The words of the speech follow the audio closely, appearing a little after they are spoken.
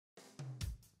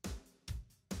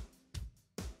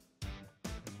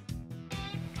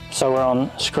So we're on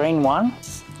screen 1.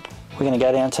 We're going to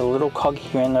go down to the little cog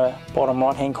here in the bottom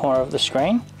right hand corner of the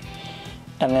screen,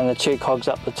 and then the 2 cogs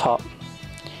up the top.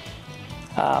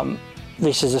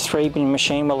 This is a 3-bin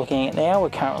machine we're looking at now. We're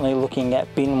currently looking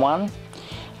at bin 1.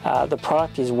 The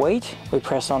product is wheat. We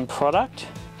press on product.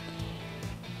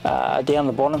 Down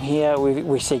the bottom here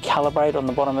we see calibrate on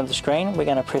the bottom of the screen. We're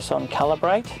going to press on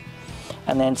calibrate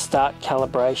and then start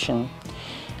calibration.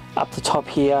 Up the top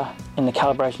here in the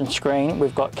calibration screen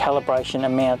we've got calibration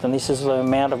amount, and this is the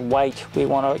amount of weight we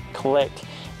want to collect,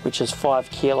 which is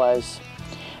 5 kilos.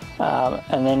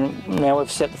 And then now we've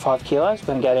set the 5 kilos, we're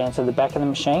going to go down to the back of the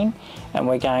machine and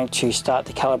we're going to start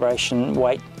the calibration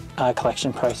weight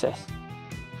collection process.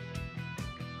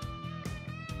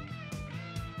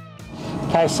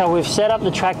 Okay, so we've set up the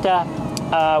tractor,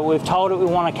 we've told it we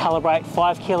want to calibrate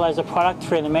 5 kilos of product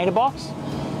through the meter box.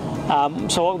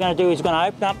 So what we're going to do is we're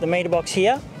going to open up the meter box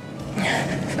here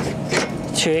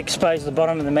to expose the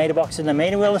bottom of the meter box and the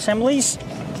meter wheel assemblies.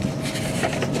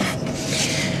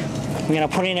 We're going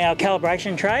to put in our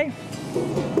calibration tray.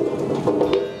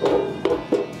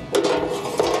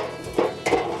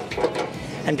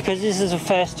 And because this is the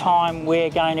first time we're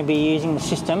going to be using the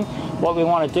system, what we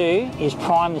want to do is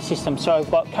prime the system. So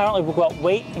currently we've got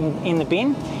wheat in the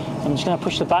bin. I'm just going to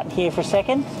push the button here for a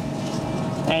second,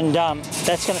 and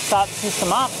that's going to start the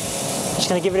system up. Just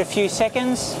going to give it a few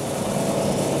seconds.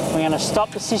 We're going to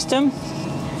stop the system.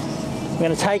 We're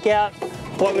going to take out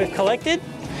what we've collected.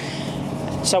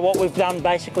 So what we've done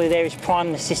basically there is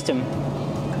prime the system.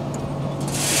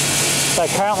 So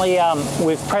currently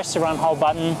we've pressed the run hold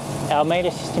button. Our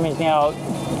meter system is now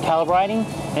calibrating,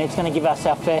 and it's going to give us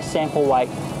our first sample weight.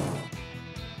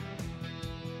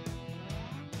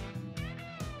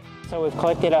 So we've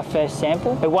collected our first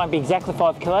sample. It won't be exactly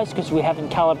 5 kilos because we haven't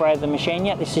calibrated the machine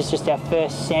yet. This is just our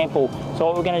first sample. So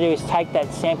what we're going to do is take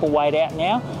that sample weight out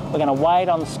now. We're going to weigh it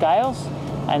on the scales,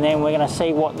 and then we're going to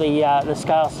see what the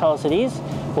scales tell us it is.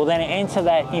 We'll then enter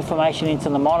that information into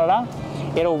the monitor.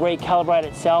 It'll recalibrate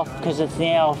itself because it's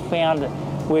now found,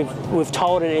 we've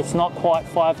told it it's not quite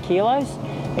 5 kilos.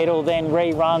 It'll then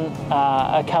rerun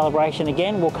a calibration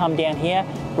again. We'll come down here,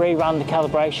 rerun the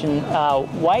calibration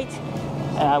weight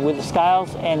with the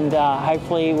scales, and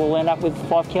hopefully we'll end up with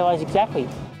 5 kilos exactly.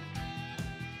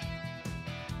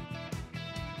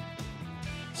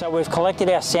 So we've collected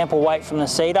our sample weight from the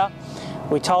seeder.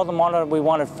 We told the monitor we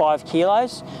wanted 5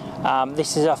 kilos.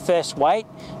 This is our first weight.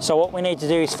 So what we need to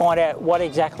do is find out what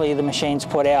exactly the machine's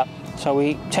put out. So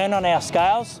we turn on our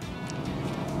scales,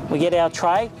 we get our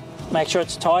tray, make sure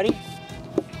it's tidy,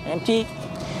 empty,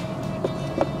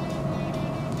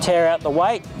 tear out the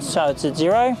weight so it's at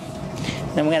 0.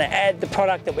 Then we're going to add the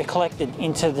product that we collected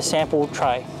into the sample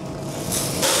tray.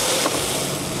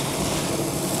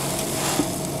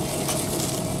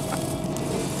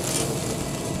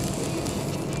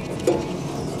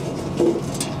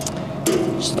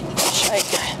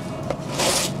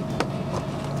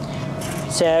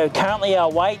 So currently our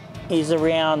weight is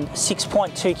around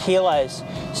 6.2 kilos.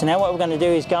 So now what we're going to do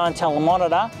is go and tell the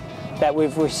monitor that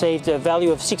we've received a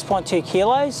value of 6.2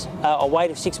 kilos, a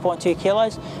weight of 6.2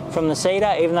 kilos from the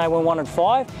seeder, even though we wanted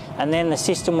 5, and then the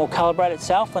system will calibrate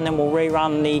itself, and then we'll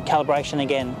rerun the calibration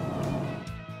again.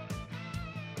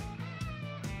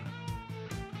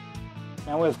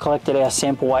 Now we've collected our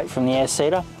sample weight from the air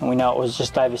seeder, and we know it was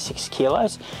just over 6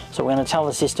 kilos. So we're going to tell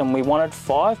the system we wanted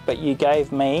 5, but you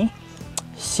gave me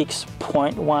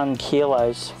 6.1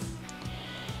 kilos.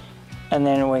 And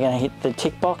then we're going to hit the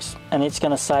tick box, and it's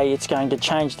going to say it's going to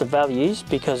change the values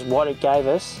because what it gave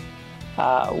us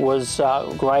was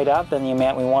greater than the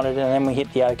amount we wanted, and then we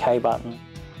hit the OK button.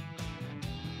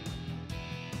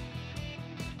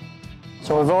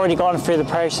 So we've already gone through the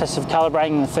process of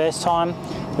calibrating the first time.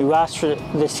 We asked for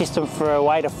the system for a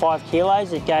weight of 5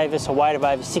 kilos. It gave us a weight of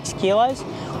over 6 kilos.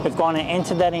 We've gone and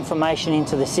entered that information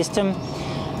into the system.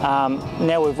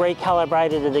 Now we've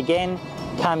recalibrated it again,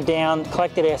 come down,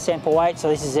 collected our sample weight. So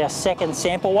this is our second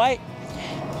sample weight.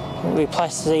 We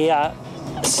place the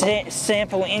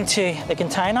sample into the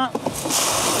container.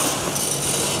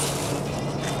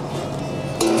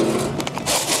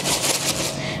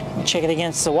 Check it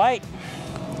against the weight.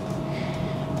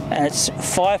 And it's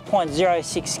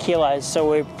 5.06 kilos, so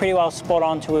we're pretty well spot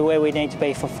on to where we need to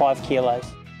be for 5 kilos.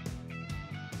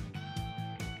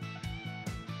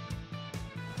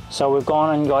 So we've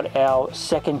gone and got our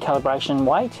second calibration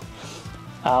weight.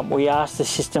 We asked the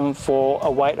system for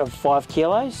a weight of 5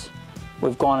 kilos.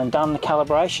 We've gone and done the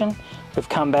calibration. We've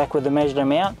come back with the measured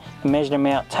amount. The measured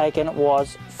amount taken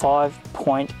was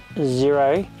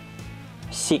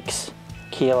 5.06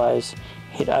 kilos.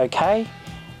 Hit OK.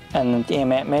 and the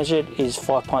amount measured is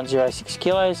 5.06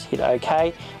 kilos. Hit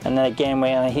OK, and then again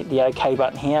we're going to hit the OK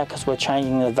button here because we're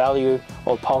changing the value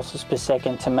or pulses per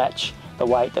second to match the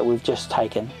weight that we've just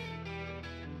taken.